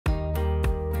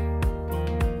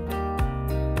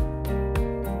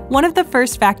One of the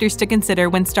first factors to consider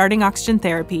when starting oxygen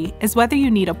therapy is whether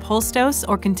you need a pulse dose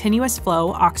or continuous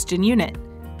flow oxygen unit.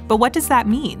 But what does that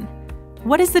mean?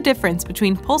 What is the difference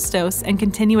between pulse dose and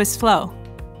continuous flow?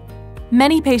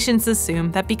 Many patients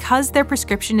assume that because their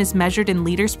prescription is measured in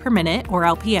liters per minute, or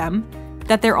LPM,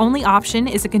 that their only option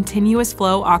is a continuous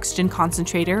flow oxygen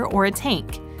concentrator or a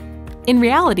tank. In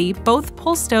reality, both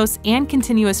pulse dose and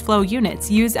continuous flow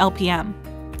units use LPM.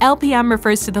 LPM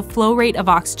refers to the flow rate of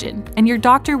oxygen, and your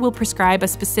doctor will prescribe a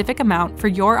specific amount for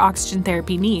your oxygen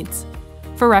therapy needs.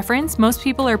 For reference, most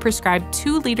people are prescribed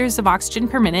 2 liters of oxygen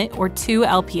per minute, or 2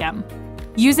 LPM.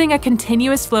 Using a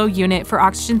continuous flow unit for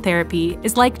oxygen therapy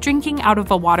is like drinking out of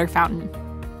a water fountain.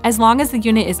 As long as the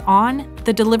unit is on,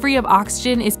 the delivery of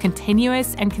oxygen is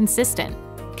continuous and consistent.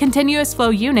 Continuous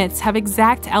flow units have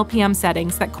exact LPM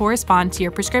settings that correspond to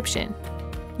your prescription.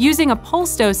 Using a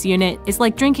pulse dose unit is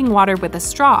like drinking water with a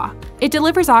straw. It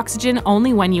delivers oxygen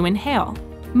only when you inhale.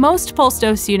 Most pulse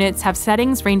dose units have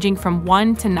settings ranging from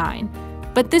 1 to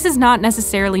 9, but this is not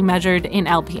necessarily measured in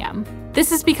LPM.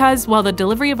 This is because while the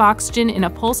delivery of oxygen in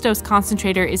a pulse dose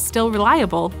concentrator is still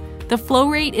reliable, the flow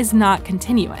rate is not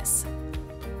continuous.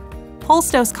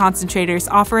 Pulse dose concentrators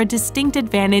offer a distinct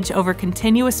advantage over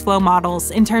continuous flow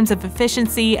models in terms of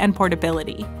efficiency and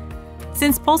portability.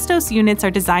 Since pulse dose units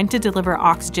are designed to deliver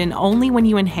oxygen only when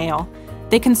you inhale,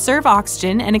 they conserve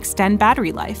oxygen and extend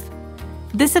battery life.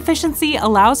 This efficiency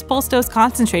allows pulse dose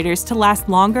concentrators to last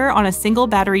longer on a single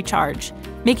battery charge,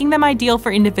 making them ideal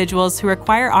for individuals who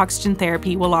require oxygen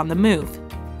therapy while on the move.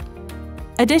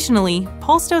 Additionally,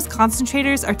 pulse dose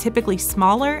concentrators are typically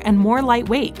smaller and more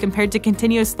lightweight compared to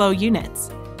continuous flow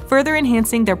units, further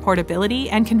enhancing their portability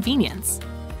and convenience.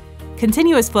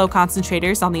 Continuous flow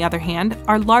concentrators, on the other hand,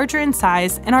 are larger in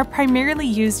size and are primarily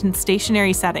used in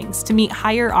stationary settings to meet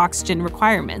higher oxygen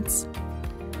requirements.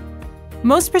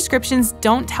 Most prescriptions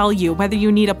don't tell you whether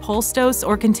you need a pulse dose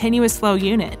or continuous flow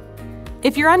unit.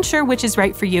 If you're unsure which is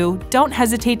right for you, don't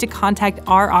hesitate to contact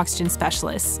our oxygen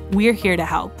specialists. We're here to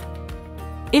help.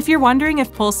 If you're wondering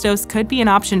if pulse dose could be an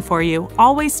option for you,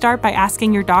 always start by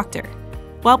asking your doctor.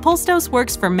 While pulse dose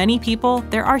works for many people,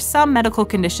 there are some medical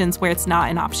conditions where it's not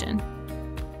an option.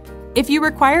 If you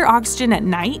require oxygen at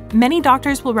night, many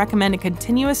doctors will recommend a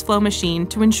continuous flow machine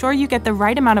to ensure you get the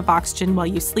right amount of oxygen while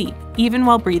you sleep, even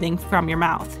while breathing from your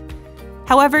mouth.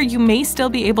 However, you may still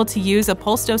be able to use a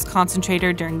pulse dose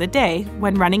concentrator during the day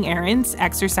when running errands,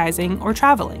 exercising, or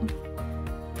traveling.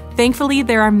 Thankfully,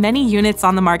 there are many units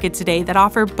on the market today that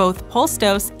offer both pulse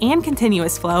dose and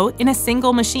continuous flow in a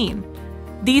single machine.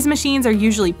 These machines are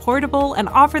usually portable and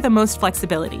offer the most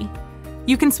flexibility.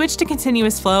 You can switch to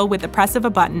continuous flow with the press of a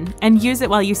button and use it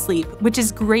while you sleep, which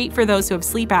is great for those who have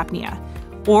sleep apnea.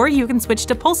 Or you can switch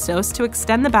to pulse dose to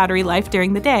extend the battery life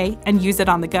during the day and use it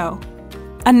on the go.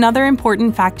 Another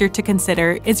important factor to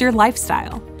consider is your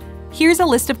lifestyle. Here's a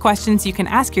list of questions you can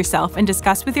ask yourself and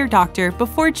discuss with your doctor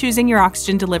before choosing your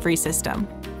oxygen delivery system.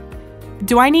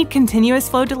 Do I need continuous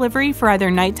flow delivery for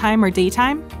either nighttime or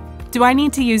daytime? Do I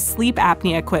need to use sleep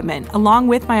apnea equipment along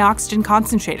with my oxygen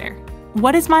concentrator?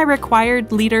 What is my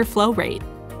required liter flow rate?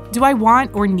 Do I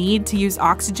want or need to use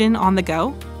oxygen on the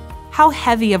go? How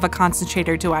heavy of a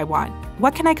concentrator do I want?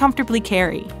 What can I comfortably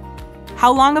carry?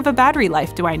 How long of a battery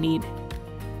life do I need?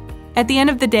 At the end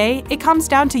of the day, it comes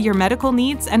down to your medical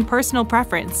needs and personal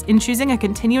preference in choosing a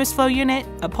continuous flow unit,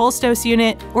 a pulse dose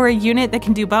unit, or a unit that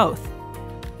can do both.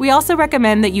 We also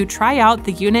recommend that you try out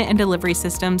the unit and delivery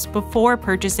systems before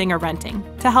purchasing or renting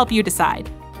to help you decide.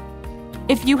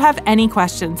 If you have any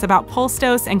questions about pulse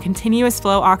dose and continuous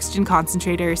flow oxygen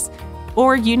concentrators,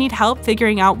 or you need help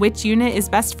figuring out which unit is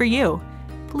best for you,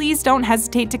 please don't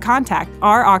hesitate to contact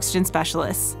our oxygen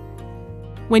specialists.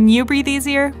 When you breathe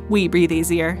easier, we breathe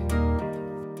easier.